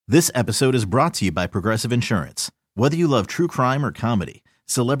This episode is brought to you by Progressive Insurance. Whether you love true crime or comedy,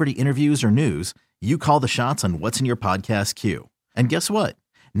 celebrity interviews or news, you call the shots on what's in your podcast queue. And guess what?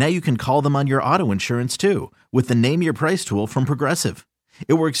 Now you can call them on your auto insurance too with the Name Your Price tool from Progressive.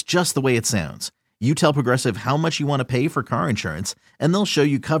 It works just the way it sounds. You tell Progressive how much you want to pay for car insurance, and they'll show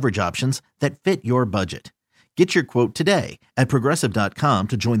you coverage options that fit your budget. Get your quote today at Progressive.com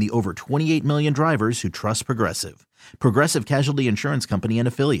to join the over 28 million drivers who trust Progressive. Progressive Casualty Insurance Company and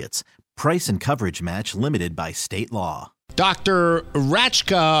Affiliates. Price and coverage match limited by state law. Dr.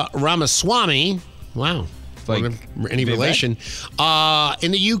 Rachka Ramaswamy, wow, like any relation,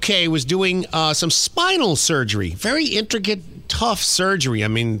 in the UK was doing some spinal surgery. Very intricate, tough surgery. I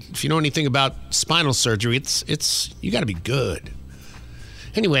mean, if you know anything about spinal surgery, it's you got to be good.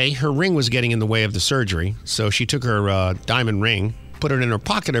 Anyway, her ring was getting in the way of the surgery, so she took her diamond ring, put it in her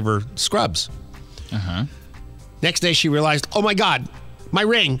pocket of her scrubs. Next day, she realized, oh my God, my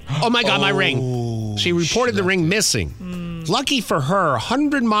ring. Oh my God, my ring. She reported the ring missing. Lucky for her,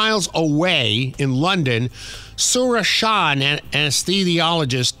 100 miles away in London, Surah Shah, an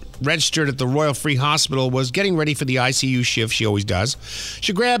anesthesiologist registered at the Royal Free Hospital, was getting ready for the ICU shift she always does.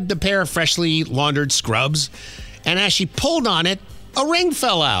 She grabbed a pair of freshly laundered scrubs, and as she pulled on it, a ring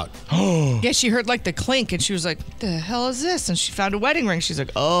fell out. Yeah, she heard like the clink and she was like, what the hell is this? And she found a wedding ring. She's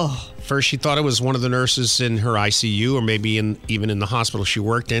like, oh. First, she thought it was one of the nurses in her ICU or maybe even in the hospital she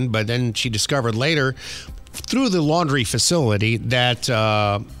worked in. But then she discovered later through the laundry facility that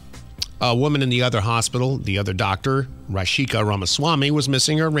a woman in the other hospital, the other doctor, Rachka Ramaswamy, was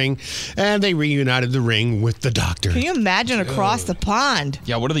missing her ring, and they reunited the ring with the doctor. Can you imagine across the pond?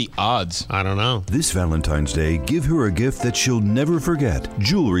 Yeah, what are the odds? I don't know. This Valentine's Day, give her a gift that she'll never forget.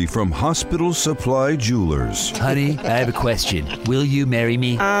 Jewelry from Hospital Supply Jewelers. Honey, I have a question. Will you marry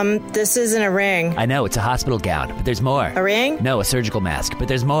me? This isn't a ring. I know, it's a hospital gown, but there's more. A ring? No, a surgical mask, but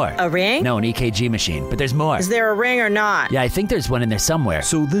there's more. A ring? No, an EKG machine, but there's more. Is there a ring or not? Yeah, I think there's one in there somewhere.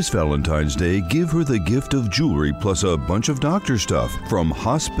 So this Valentine's Day, give her the gift of jewelry plus a bunch of doctor stuff from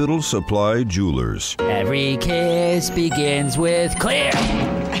Hospital Supply Jewelers. Every kiss begins with clear.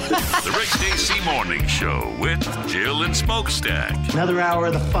 The Rick Stacy Morning Show with Jill and Smokestack. Another hour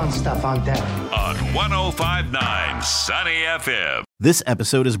of the fun stuff on deck. On 105.9 Sunny FM. This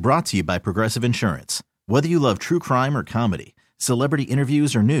episode is brought to you by Progressive Insurance. Whether you love true crime or comedy, celebrity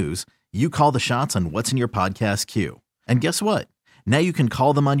interviews or news, you call the shots on what's in your podcast queue. And guess what? Now you can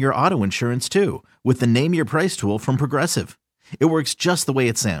call them on your auto insurance too with the Name Your Price tool from Progressive. It works just the way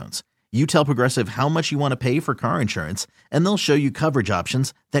it sounds. You tell Progressive how much you want to pay for car insurance, and they'll show you coverage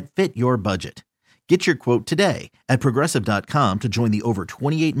options that fit your budget. Get your quote today at Progressive.com to join the over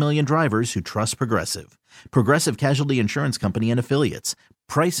 28 million drivers who trust Progressive. Progressive Casualty Insurance Company and Affiliates.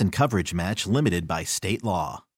 Price and coverage match limited by state law.